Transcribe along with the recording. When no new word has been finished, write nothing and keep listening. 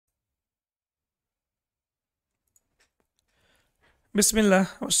Bismillah,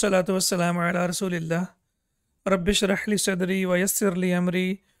 wassalatu wassalamu ala rasulillah. Rabbi shrah li sadri wa yassir li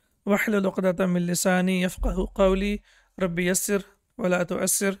amri wahlul uqdatan min lisani yafqahu qawli. Rabbi yassir wa la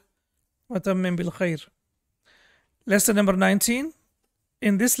tu'assir wa tammim bil khair. Lesson number 19.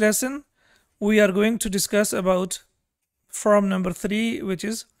 In this lesson, we are going to discuss about form number 3, which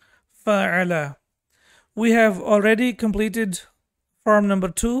is fa'ala. We have already completed form number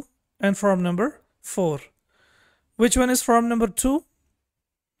 2 and form number 4. Which one is form number 2?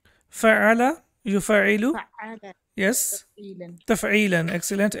 Fa'ala, yufa'ilu. فعال Yes. تفعيلا Taf'ilan.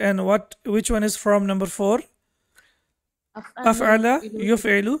 Excellent. And which one is form number 4? أفعل Af'ala, يفعل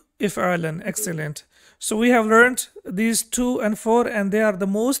yuf'ilu, if'alan. Excellent. So we have learned these 2 and 4, and they are the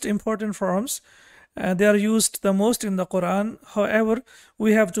most important forms. They are used the most in the Quran. However,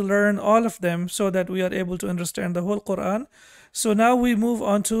 we have to learn all of them so that we are able to understand the whole Quran. So now we move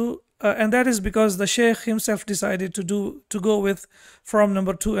on to, and that is because the Shaykh himself decided to go with form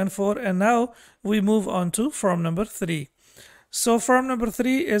number 2 and 4, and now we move on to form number 3. So form number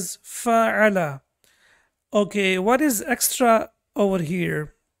 3 is fa'ala. Okay, what is extra over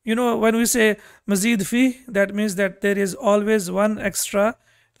here? You know, when we say mazid fi, that means that there is always one extra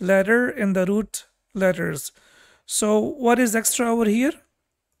letter in the root letters. So what is extra over here?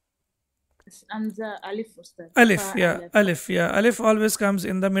 همزة ألف أستاذ Alif, yeah, فعل alif, yeah. Alif always comes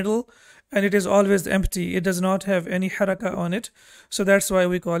in the middle and it is always empty. It does not have any haraka on it. So that's why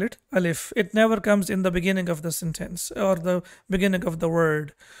we call it alif. It never comes in the beginning of the sentence or the beginning of the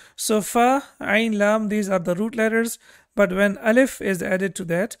word. So fa, ain, lam, these are the root letters. But when alif is added to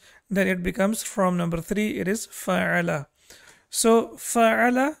that, then it becomes from number 3, it is fa'ala. So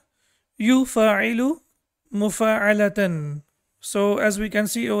fa'ala, yufa'ilu, mufa'alatan. So as we can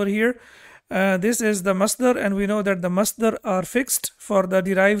see over here, this is the masdar, and we know that the masdar are fixed for the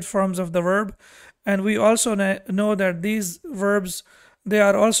derived forms of the verb, and we also know that these verbs, they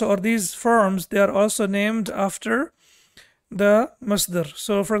are also, or these forms, they are also named after the masdar.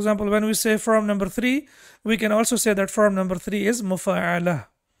 So for example, when we say form number 3, we can also say that form number 3 is mufa'ala.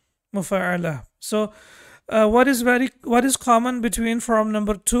 So what is common between form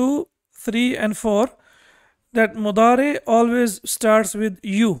number 2, 3 and 4? That mudari always starts with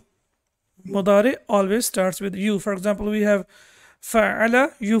you. Mudari always starts with you. For example, we have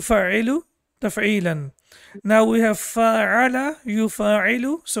fa'ala yufa'ilu taf'ilan. Now we have fa'ala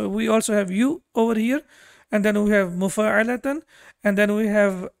yufa'ilu. So we also have you over here. And then we have mufa'alatan. And then we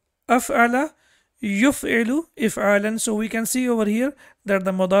have af'ala yuf'ilu if'alan. So we can see over here that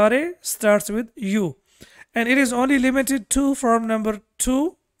the mudari starts with you. And it is only limited to form number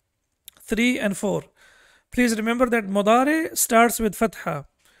 2, 3 and 4. Please remember that mudari starts with fatha.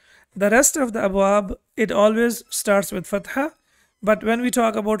 The rest of the abwab, it always starts with fatha. But when we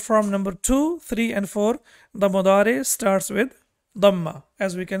talk about form number 2, 3 and 4, the mudari starts with dhamma,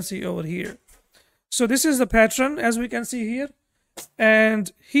 as we can see over here. So this is the pattern, as we can see here.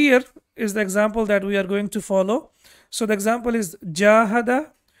 And here is the example that we are going to follow. So the example is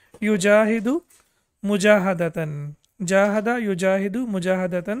jahada yujahidu mujahadatan. Jahada yujahidu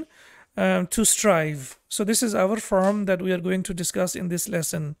mujahadatan. To strive. So this is our form that we are going to discuss in this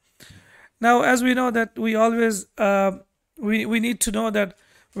lesson. Now, as we know that we always we need to know that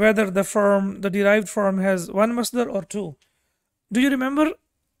whether the derived form has one masdar or 2. Do you remember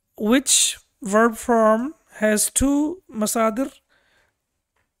which verb form has 2 masadir?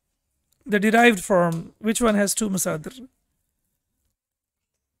 The derived form, which one has 2 masadir?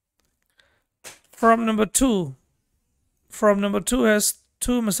 Form number 2. Form number 2 has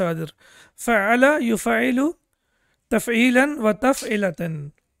 2 masadir. Fa'ala yufa'ilu taf'ilan wa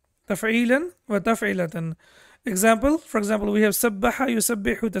taf'ilatan. Taf'ilan wa taf'ilatan. Example, for example, we have sabbaha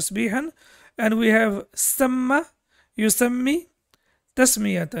yusabbihu tasbihan, and we have samma yusammi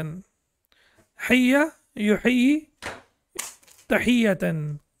tasmiyatan. Hayya yuhayyi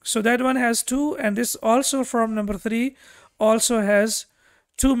tahiyatan. So that one has 2, and this also from number 3 also has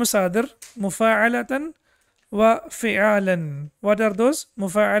 2 masadir, mufa'alatan wa fi'alan. What are those?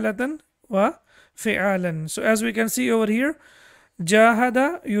 Mufa'alatan wa fi'alan. So as we can see over here,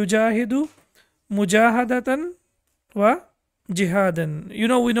 jahada yujahidu mujahadatan wa jihadan. You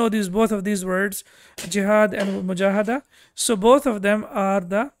know, we know both of these words, jihad and mujahada. So both of them are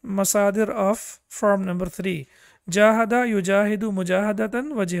the masadir of form number 3. Jahada yujahidu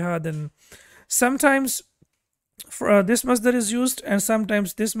mujahadatan wa jihadan. Sometimes this masdar is used, and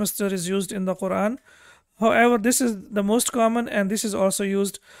sometimes this masdar is used in the Quran. However, this is the most common, and this is also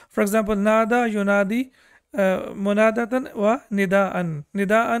used. For example, nada yunadi munadatan wa nidaan.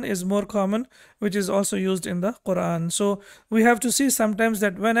 Nidaan is more common, which is also used in the Quran. So we have to see sometimes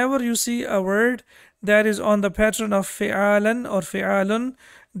that whenever you see a word that is on the pattern of fi'alan or fi'alun,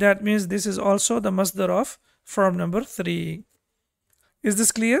 that means this is also the masdar of form number 3. Is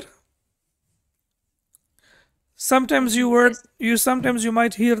this clear? Sometimes Yes. sometimes you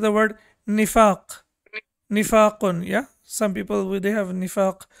might hear the word nifaq. Nifaqun, yeah. Some people they have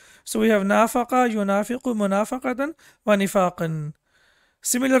nifaq. So we have nafaqa, yunafiqu, munafaqatan, wa nifaqan.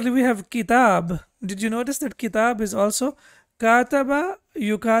 Similarly, we have kitab. Did you notice that kitab is also kataba,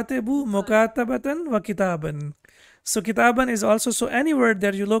 yukatibu, mukatabatan, wa kitaban. So kitaban is also, so any word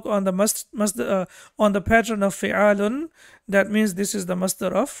that you look on the on the pattern of fi'alun, that means this is the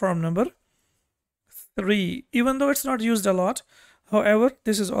masdar of form number 3. Even though it's not used a lot, however,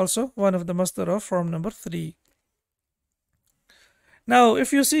 this is also one of the masdar of form number 3. Now,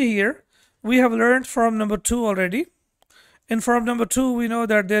 if you see here, we have learned form number 2 already. In form number 2, we know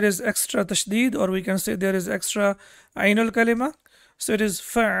that there is extra tashdid, or we can say there is extra ainul kalima. So it is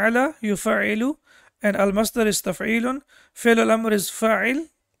fa'ala, yufa'ilu, and al-masdar is taf'ilun. Fi'l al-amr is fa'il,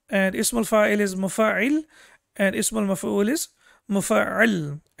 and ismul fa'il is mufa'il, and ismul maf'ul is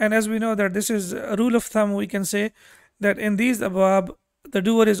mufa'al. And as we know that this is a rule of thumb, we can say that in these abwab, the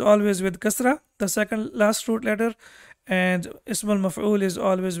doer is always with kasra, the second last root letter, and ismul maf'ul is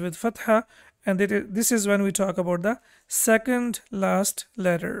always with fatha, and this is when we talk about the second last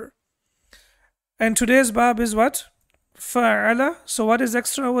letter. And today's bab is what? Fa'ala. So what is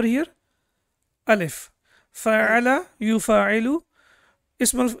extra over here? Alif. Fa'ala, yufa'ilu.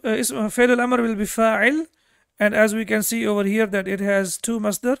 Fi'l al-amr will be fa'il, and as we can see over here that it has two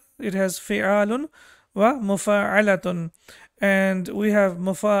masdar. It has fi'alun wa mufa'alatun, and we have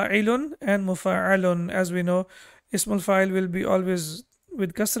mufa'ilun and mufa'alun. As we know, ismul fa'il will be always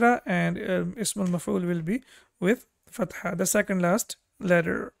with kasra, and ismul maf'ul will be with fatha, the second last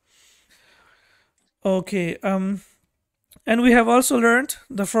letter. Okay, and we have also learned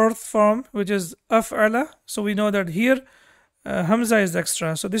the fourth form, which is af'ala. So we know that here hamza is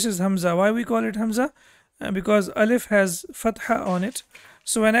extra. So this is hamza. Why we call it hamza? Because alif has fatha on it.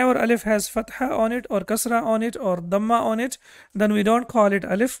 So whenever alif has fatha on it, or kasra on it, or dhamma on it, then we don't call it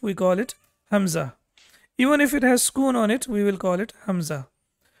alif, we call it hamza. Even if it has sukoon on it, we will call it hamza.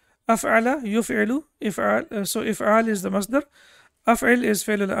 Af'ala, yuf'ilu, if'al. So if'al is the masdar. Af'il is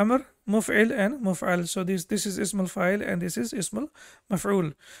fi'l al-amr, muf'il and muf'al. So this is ismul fa'il, and this is ismul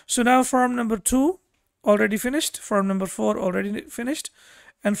maf'ul. So now form number 2 already finished, form number 4 already finished,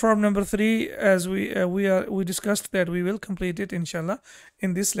 and form number 3, as we discussed that we will complete it inshallah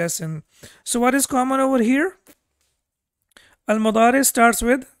in this lesson. So what is common over here? Al-mudari starts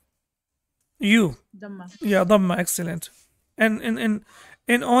with you. Dhamma. Yeah, dhamma, excellent. And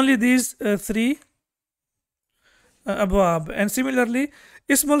in only these 3 abwab. And similarly,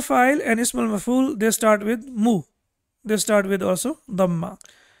 ismul fa'il and ismul maf'ul, they start with mu. They start with also dhamma.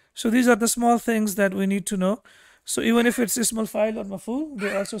 So these are the small things that we need to know. So even if it's ismul fa'il or maf'ul,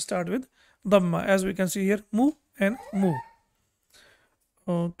 they also start with dhamma, as we can see here, mu and mu.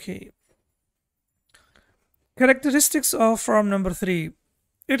 Okay. Characteristics of form number 3.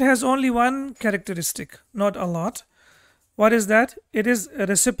 It has only one characteristic, not a lot. What is that? It is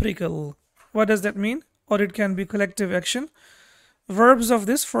reciprocal. What does that mean? Or it can be collective action. Verbs of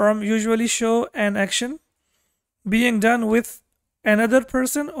this form usually show an action being done with another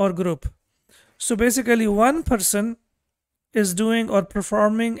person or group. So basically, one person is doing or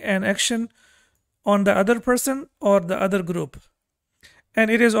performing an action on the other person or the other group. And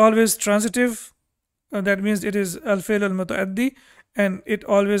it is always transitive. That means it is al-fi'l al-muta'addi, and it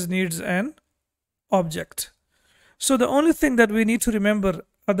always needs an object. So the only thing that we need to remember,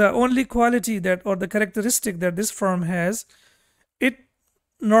 the only quality that, or the characteristic that this form has, it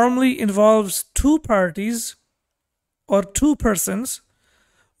normally involves 2 parties or 2 persons.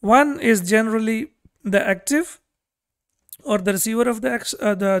 One is generally the active or the receiver of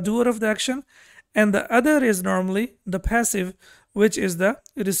the doer of the action, and the other is normally the passive, which is the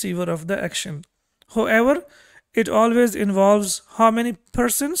receiver of the action. However, it always involves how many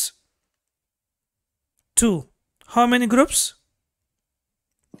persons? 2. How many groups?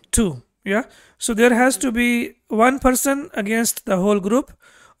 2. Yeah. So there has to be one person against the whole group,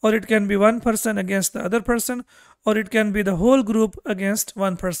 or it can be one person against the other person, or it can be the whole group against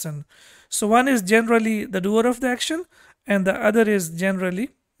one person. So one is generally the doer of the action, and the other is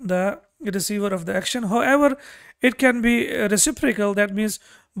generally the receiver of the action. However, it can be reciprocal. That means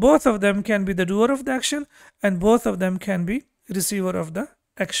both of them can be the doer of the action, and both of them can be receiver of the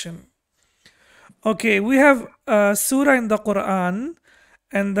action. Okay, we have a surah in the Quran,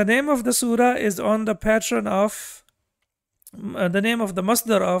 And the name of the surah is on the pattern of the name of the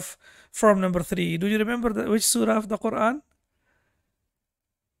masdar of form number 3. Do you remember which surah of the Quran?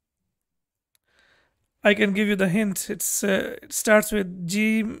 I can give you the hint. It starts with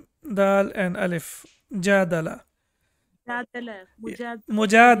Jim, Dal, and Alif. Jadala. Mujadala. Yeah. Mujadala.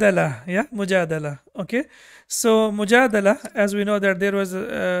 Mujadala, yeah, Mujadala. Okay, so Mujadala, as we know that there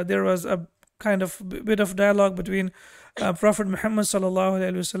was a kind of bit of dialogue between Prophet Muhammad sallallahu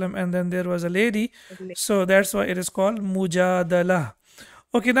alaihi wasallam, and then there was a lady, so that's why it is called Mujadala.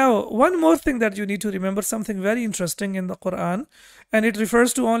 Okay, now one more thing that you need to remember, something very interesting in the Quran, and it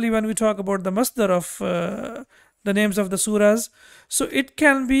refers to only when we talk about the masdar of the names of the surahs. So it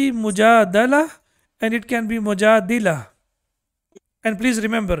can be Mujadala and it can be Mujadila. And please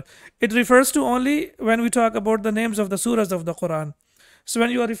remember, it refers to only when we talk about the names of the surahs of the Quran. So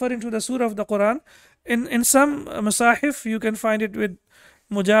when you are referring to the surah of the Quran, in some masahif you can find it with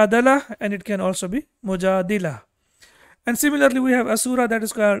Mujadala and it can also be Mujadila. And similarly, we have a surah that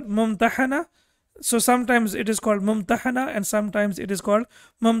is called Mumtahana. So sometimes it is called Mumtahana and sometimes it is called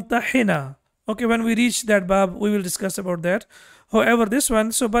Mumtahina. Okay, when we reach that bab, we will discuss about that. However, this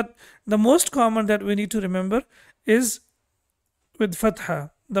one, but the most common that we need to remember is with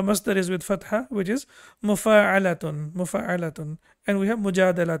fatha. The masdar is with fatha, which is mufa'alatun, mufa'alatun. And we have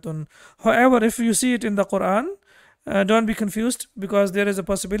mujadalatun. However, if you see it in the Quran, don't be confused because there is a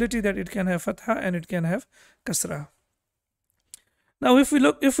possibility that it can have fatha and it can have kasra. Now, if we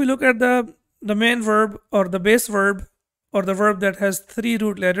look at the main verb or the base verb or the verb that has 3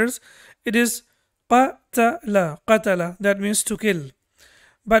 root letters, it is qatala, qatala. That means to kill.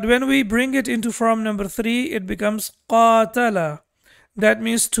 But when we bring it into form number 3, it becomes qatala. That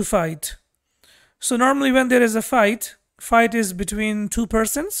means to fight. So normally when there is a fight is between 2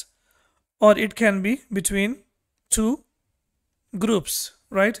 persons, or it can be between 2 groups,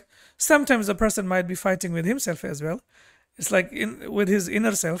 right? Sometimes a person might be fighting with himself as well. It's like with his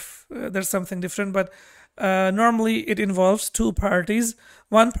inner self, there's something different, but normally it involves 2 parties,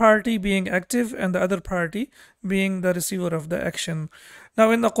 one party being active and the other party being the receiver of the action.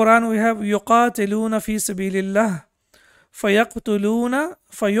 Now in the Quran we have yuqatiluna fi sabilillah fayaqtuluna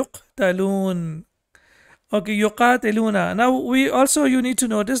fayuqtalun. Okay, yuqatiluna. Now you need to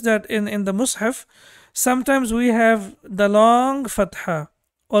notice that in the Mus'haf, sometimes we have the long fatha,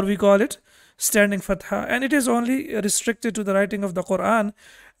 or we call it standing fatha, and it is only restricted to the writing of the Quran,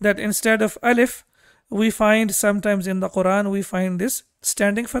 that instead of alif, we find sometimes in the Quran we find this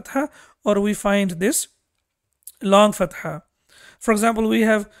standing fatha or we find this long fatha. For example, we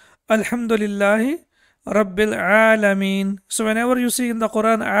have Alhamdulillahi Rabbil Alameen. So whenever you see in the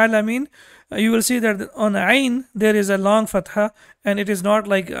Quran Alameen, you will see that on Ain there is a long fatha, and it is not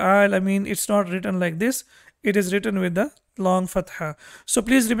like Alameen, it's not written like this, it is written with the long fatha. So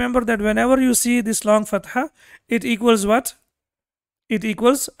please remember that whenever you see this long fatha, it equals what? It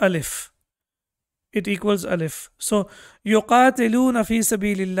equals alif. It equals alif. So yuqatiluna fi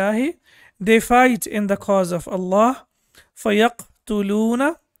sabilillahi, they fight in the cause of Allah.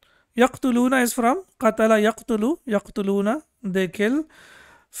 Fayaqtuluna, yaqtuluna is from qatala yaqtulu, yaqtuluna, they kill.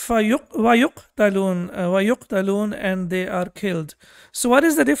 Vayuqtalun, and they are killed. So what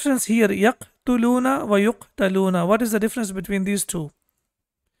is the difference here? Yaqtuluna vayuqtaluna. What is the difference between these two?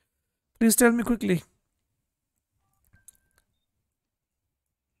 Please tell me quickly.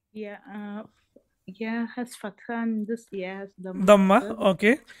 Yeah, has fatha and this has Dhamma.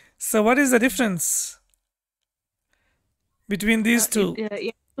 Okay. So what is the difference between these two?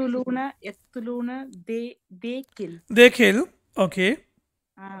 Yaqtuluna, they kill. They kill. Okay.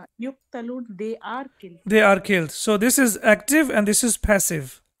 Yuqtalun, they are killed. They are killed. So this is active and this is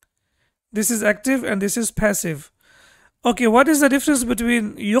passive. This is active and this is passive. Okay, what is the difference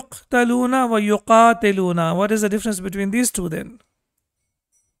between yuqtaluna wa yuqatiluna? What is the difference between these two then?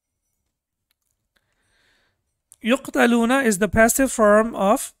 Yuqtaluna is the passive form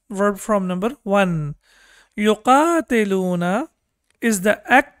of verb form number 1. Yuqatiluna is the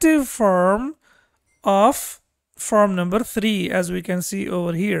active form of form number 3, as we can see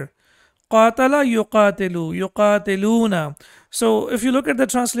over here. Qatala yuqatilu, yuqatiluna. So if you look at the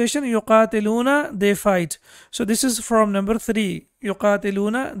translation, yuqatiluna, they fight. So this is form number 3.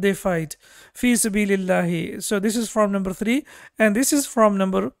 Yuqatiluna, they fight. Fi sabilillahi. So this is form number 3, and this is form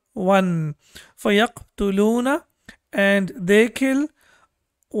number 1. Fayaqtuluna, and they kill.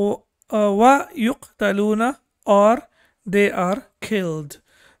 Wa yuqtaluna, or they are killed.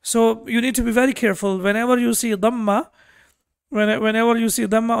 So you need to be very careful whenever you see dhamma. Whenever you see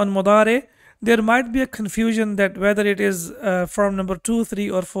dhamma on mudare, there might be a confusion that whether it is form number 2, 3,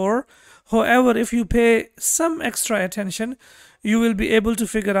 or 4. However, if you pay some extra attention, you will be able to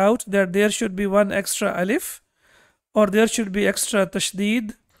figure out that there should be one extra alif, or there should be extra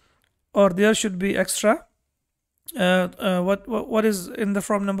tashdid, or there should be extra. What is in the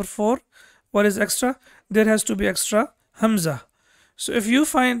form number 4? What is extra? There has to be extra hamza. So if you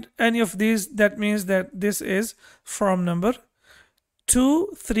find any of these, that means that this is form number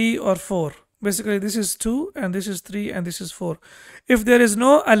 2, 3, or 4. Basically, this is 2, and this is 3, and this is 4. If there is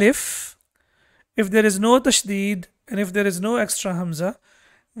no alif, if there is no tashdid, and if there is no extra hamza,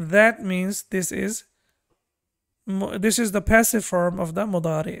 that means this is the passive form of the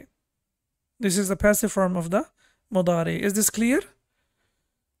mudari. This is the passive form of the mudari. Is this clear?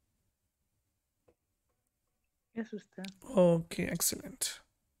 Yes, Ustad. Okay, excellent.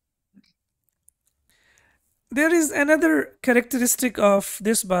 There is another characteristic of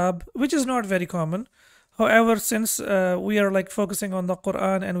this bab which is not very common. However, since we are like focusing on the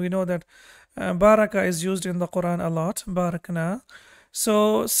Quran, and we know that baraka is used in the Quran a lot, barakna.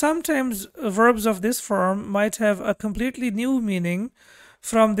 So sometimes verbs of this form might have a completely new meaning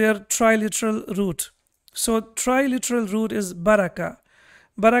from their triliteral root. So triliteral root is baraka.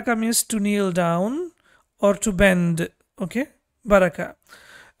 Baraka means to kneel down or to bend. Okay, baraka.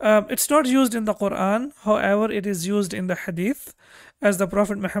 It's not used in the Quran. However, it is used in the Hadith, as the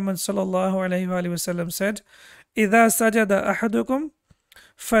Prophet Muhammad sallallahu alaihi wasallam said, "إذا سجد أحدكم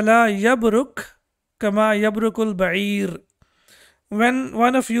فلا يبرك كما يبرك البعير." When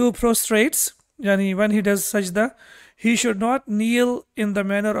one of you prostrates, yani when he does sajda, he should not kneel in the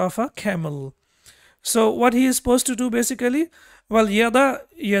manner of a camel. So what he is supposed to do basically, وَلْيَضَعْ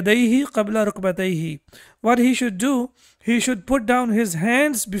يَدَيْهِ قَبْلَ رُكْبَتَيْهِ. What he should do, he should put down his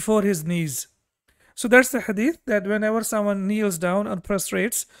hands before his knees. So that's the hadith, that whenever someone kneels down or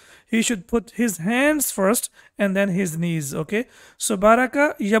prostrates, he should put his hands first and then his knees. Okay, so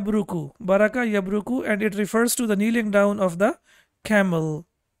baraka yabruku, and it refers to the kneeling down of the camel.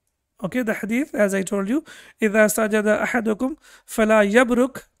 Okay, the hadith, as I told you, إِذَا سَجَدَ أَحَدُكُمْ فَلَا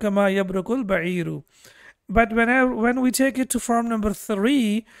يَبْرُكْ كَمَا يَبْرُكُ الْبَعِيرُ. But when we take it to form number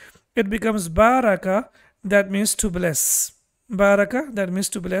 3, it becomes baraka, that means to bless. Baraka, that means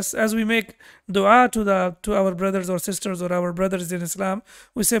to bless. As we make dua to our brothers or sisters or our brothers in Islam,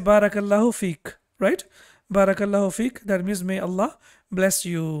 we say barakallahu feek, right? Barakallahu feek, that means may Allah bless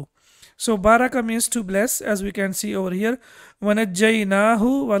you. So baraka means to bless, as we can see over here. وَنَجَّيْنَاهُ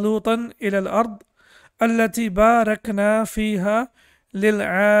وَلُوطًا إِلَى الْأَرْضِ الَّتِي بَارَكْنَا فِيهَا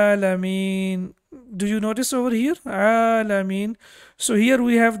لِلْعَالَمِينَ. Do you notice over here? Alameen. So here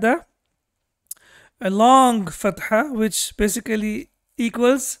we have a long fatha, which basically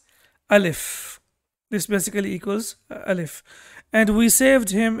equals alif. This basically equals alif. And we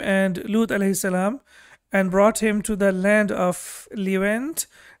saved him and Lut alayhi salam and brought him to the land of Levant,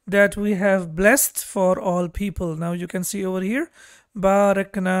 that we have blessed for all people. Now you can see over here,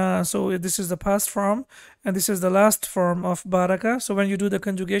 barakna. So this is the past form, and this is the last form of baraka. So when you do the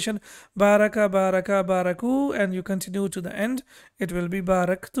conjugation, baraka, baraka, baraku, and you continue to the end, it will be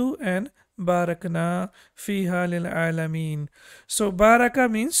baraktu and barakna fiha lil alamin. So baraka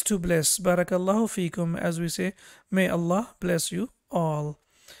means to bless. Barakallahu fikum, as we say, may Allah bless you all.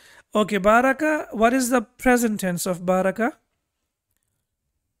 Okay, baraka. What is the present tense of baraka?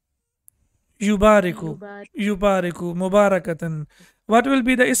 Yubariku. Yubariku. Mubarakatan. What will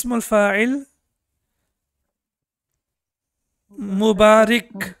be the ismul fa'il?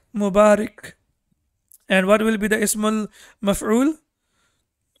 Mubarik. Mubarak. And what will be the ismul maf'ul?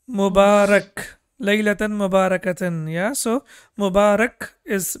 Mubarak. Laylatan mubarakatan. Yeah, so Mubarak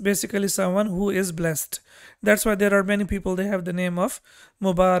is basically someone who is blessed. That's why there are many people, they have the name of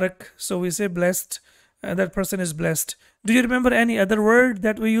Mubarak. So we say blessed, that person is blessed. Do you remember any other word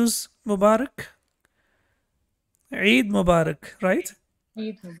that we use? Mubarak? Eid Mubarak, right?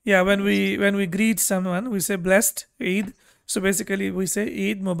 Eid. Yeah, when we greet someone, we say blessed Eid. So basically we say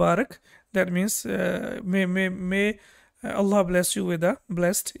Eid Mubarak. That means may Allah bless you with a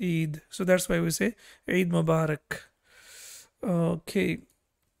blessed Eid. So that's why we say Eid Mubarak. Okay.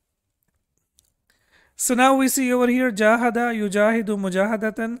 So now we see over here Jahada, Yujahidu,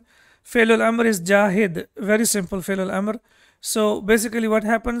 Mujahadatan. Failul Amr is Jahid. Very simple Failul Amr. So basically what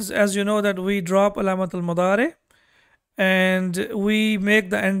happens, as you know, that we drop Alamat al-Mudari and we make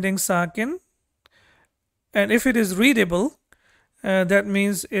the ending Sakin. And if it is readable, that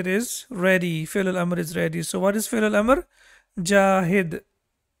means it is ready. Failul Amr is ready. So what is Failul Amr? Jahid.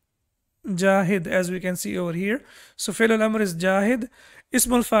 Jahid, as we can see over here. So Failul Amr is Jahid.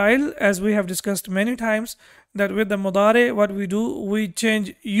 Ismul Fa'il, as we have discussed many times, that with the Mudari, what we do, we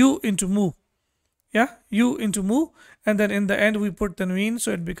change you into Mu. Yeah, you into mu, and then in the end we put tanween,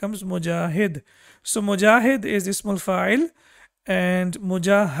 so it becomes mujahid. So mujahid is ismul fa'il, and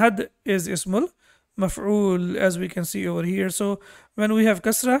mujahad is ismul maf'ul, as we can see over here. So when we have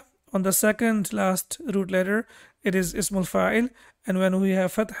kasra on the second last root letter, it is ismul fa'il, and when we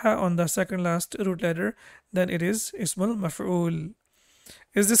have fatha on the second last root letter, then it is ismul maf'ul.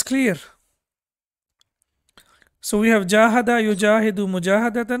 Is this clear? So we have jahada yujahidu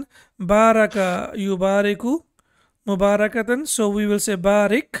mujahadatan, baraka yubariku mubarakatan. So we will say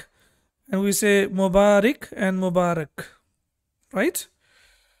barik, and we say mubarik and mubarak, right?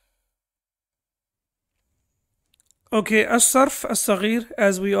 Okay, as-sarf as-saghir,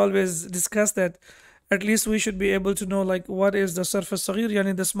 as we always discuss that, at least we should be able to know like what is the sarf as-saghir,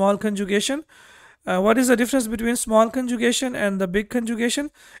 yani the small conjugation. What is the difference between small conjugation and the big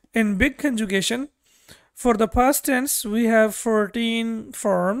conjugation? In big conjugation, for the past tense, we have 14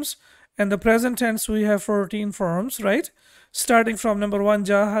 forms, and the present tense, we have 14 forms, right? Starting from number one,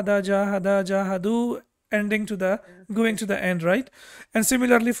 jahada, jahada, jahadu, ending to the, going to the end, right? And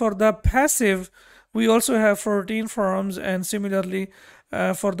similarly, for the passive, we also have 14 forms, and similarly,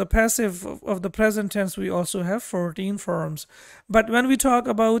 for the passive of the present tense, we also have 14 forms. But when we talk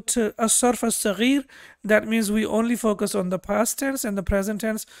about as-sarf as-saghir, that means we only focus on the past tense and the present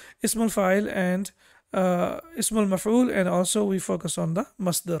tense, ismul fa'il and ismul maf'ul, and also we focus on the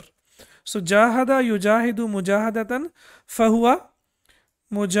masdar. So jahada yujahidu mujahadatan fahuwa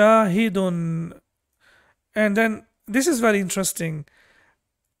mujahidun. And then this is very interesting.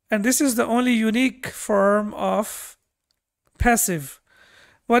 And this is the only unique form of passive.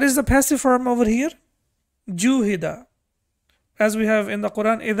 What is the passive form over here? Juhida. As we have in the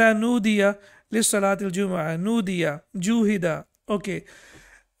Quran, إِذَا نُودِيَ لِلصَّلَاةِ الْجُمْعَةِ نُودِيَ juhida. Okay.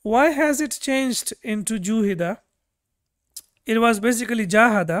 Why has it changed into juhida? It was basically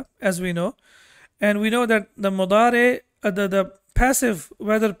jahada, as we know. And we know that the mudare, the passive,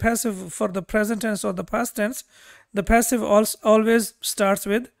 whether passive for the present tense or the past tense, the passive always starts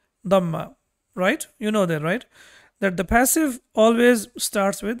with dhamma, right? You know that, right? That the passive always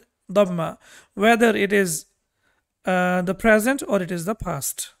starts with dhamma, whether it is the present or it is the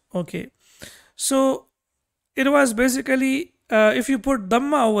past. Okay. So it was basically, if you put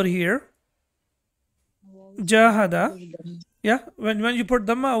dhamma over here, jahada, yeah, when you put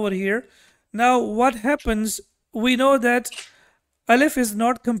dhamma over here, now what happens, we know that alif is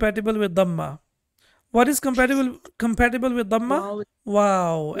not compatible with dhamma. What is compatible with dhamma?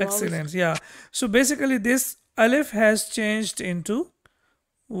 Wow, excellent. Yeah. So basically this alif has changed into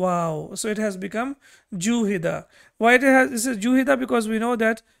wow. So it has become juhida. Why it has this is juhida? Because we know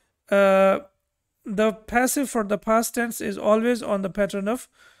that the passive for the past tense is always on the pattern of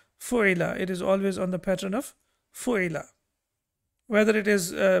fu'ila. It is always on the pattern of fu'ila. Whether it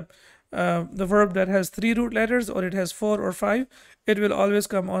is the verb that has 3 root letters or it has 4 or 5, it will always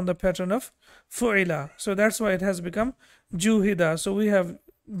come on the pattern of fu'ila. So that's why it has become juhida. So we have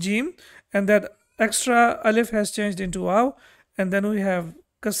jim, and that extra alif has changed into waw, and then we have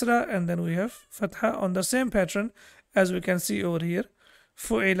kasra, and then we have fatha on the same pattern as we can see over here.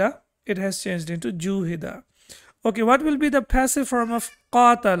 Fu'ila, it has changed into juhida. Okay, what will be the passive form of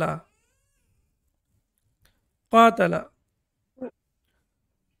qatala? Qatala.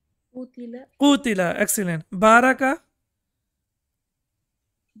 Qutila, excellent. Baraka,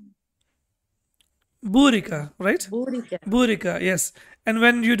 burika, right? Burika, yes. And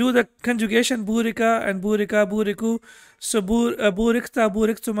when you do the conjugation, burika and burika, buriku, so burikta,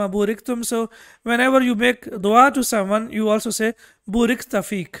 buriktuma, buriktum. So whenever you make dua to someone, you also say burikta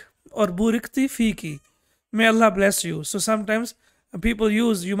fik or burikti fiki. May Allah bless you. So sometimes people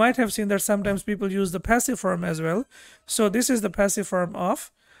use, you might have seen that sometimes people use the passive form as well. So this is the passive form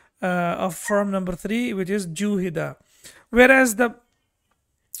of form number 3, which is juhida. Whereas the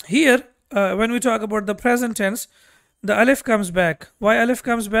here, when we talk about the present tense, the alif comes back. Why alif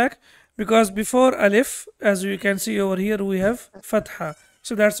comes back? Because before alif, as you can see over here, we have fatha.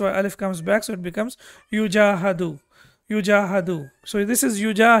 So that's why alif comes back. So it becomes yujahadu. Yujahadu. So this is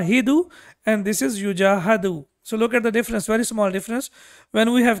yujahidu and this is yujahadu. So look at the difference, very small difference.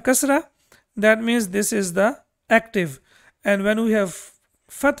 When we have kasra, that means this is the active. And when we have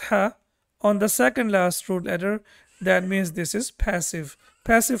fatha on the second last root letter, that means this is passive.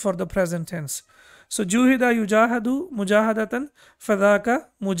 Passive for the present tense. So juhida yujahadu mujahadatan fadaka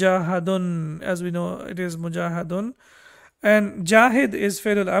mujahadun. As we know, it is mujahadun. And jahid is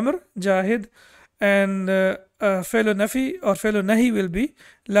failul amr, jahid. And failul nafi or failul nahi will be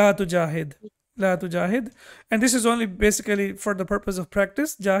la tujahid. La tujahid. And this is only basically for the purpose of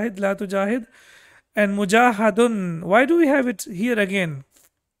practice. Jahid, la tujahid. And mujahadun. Why do we have it here again?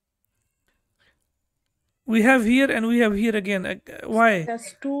 We have here and we have here again. Why?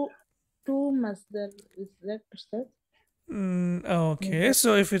 That's two masdar. Is that Ustad? Okay,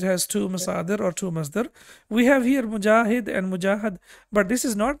 so if it has two masadir or two masdar, we have here mujahid and mujahad, but this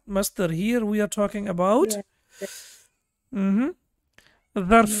is not masdar. Here we are talking about Yeah.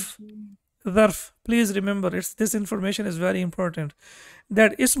 dharf. Dharf. Please remember, this information is very important.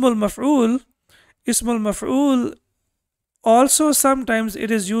 That ismul maf'ul also sometimes it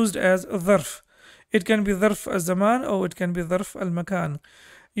is used as dharf. It can be dharf al-zaman or it can be dharf al-makan.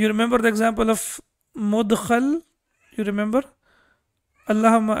 You remember the example of mudkhal? You remember?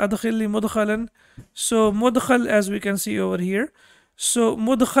 Allahumma adkhilni mudkhalan. So mudkhal, as we can see over here. So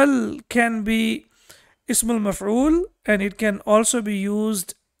mudkhal can be ismul maf'ul and it can also be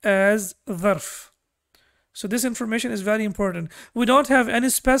used as dharf. So this information is very important. We don't have any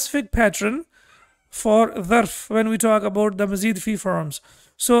specific pattern for dharf when we talk about the mazid fi forms.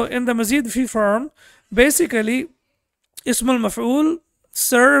 So in the mazid fi form, basically ismul maf'ul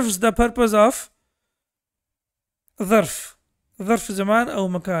serves the purpose of dharf. Dharf zaman or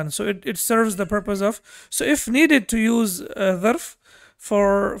makan. So it serves the purpose of. So if needed to use dharf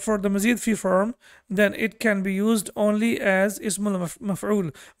for the mazid fi form, then it can be used only as ismul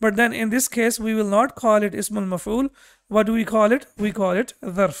maf'ul. But then in this case, we will not call it ismul maf'ul. What do we call it? We call it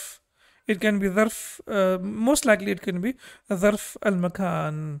dharf. It can be dharf, most likely it can be dharf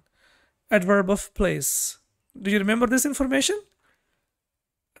al-makan, adverb of place. Do you remember this information?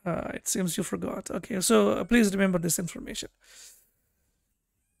 It seems you forgot. Okay, so please remember this information.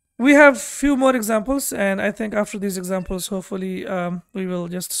 We have few more examples, and I think after these examples, hopefully we will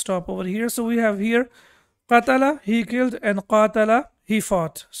just stop over here. So we have here qatala, he killed, and qatala, he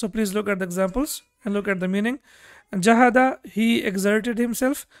fought. So please look at the examples and look at the meaning. Jahada, he exerted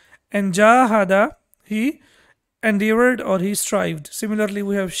himself, and jahada, he endeavored or he strived. Similarly,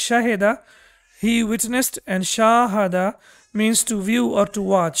 we have shahida, he witnessed, and shahada means to view or to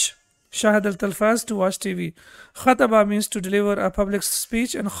watch. Shahad al-talfaz, to watch TV. Khataba means to deliver a public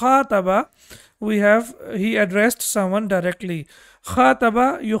speech, and khataba, we have he addressed someone directly.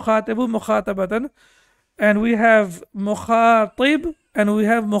 Khataba yukhatibu mukhatabatan, and we have mukhatib and we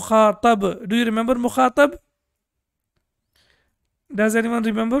have mukhatab. Do you remember mukhatab? Does anyone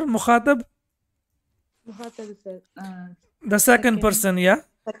remember mukhatab? Mukhatab is The second person, yeah?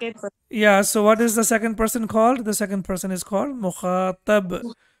 second person. Yeah, so what is the second person called? The second person is called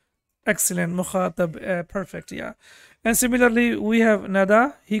mukhatab. Excellent, mukhatab, perfect, yeah. And similarly, we have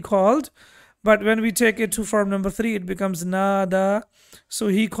nada, he called, but when we take it to form number 3, it becomes nada. So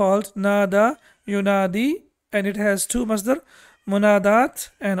he called, nada, yunadi, and it has two masdar, munadat,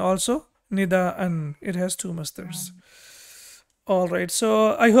 and also nida'an. It has two masdars. All right,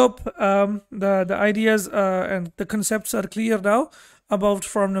 so I hope the ideas and the concepts are clear now about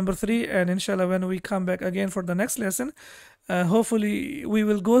form number 3, and inshallah when we come back again for the next lesson, hopefully we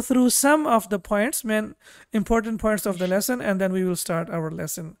will go through some of the points, main important points of the lesson, and then we will start our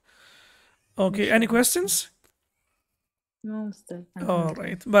lesson. Okay, any questions? No, Ustad. All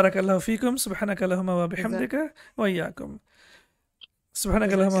right, barakallahu feekum, subhanaka Allahumma wa bihamdika wa iyyakum.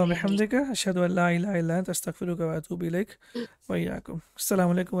 سبحانك اللهم وبحمدك أشهد أن لا إله إلا أنت أستغفرك وأتوب إليك وإياكم. السلام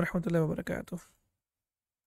عليكم ورحمة الله وبركاته.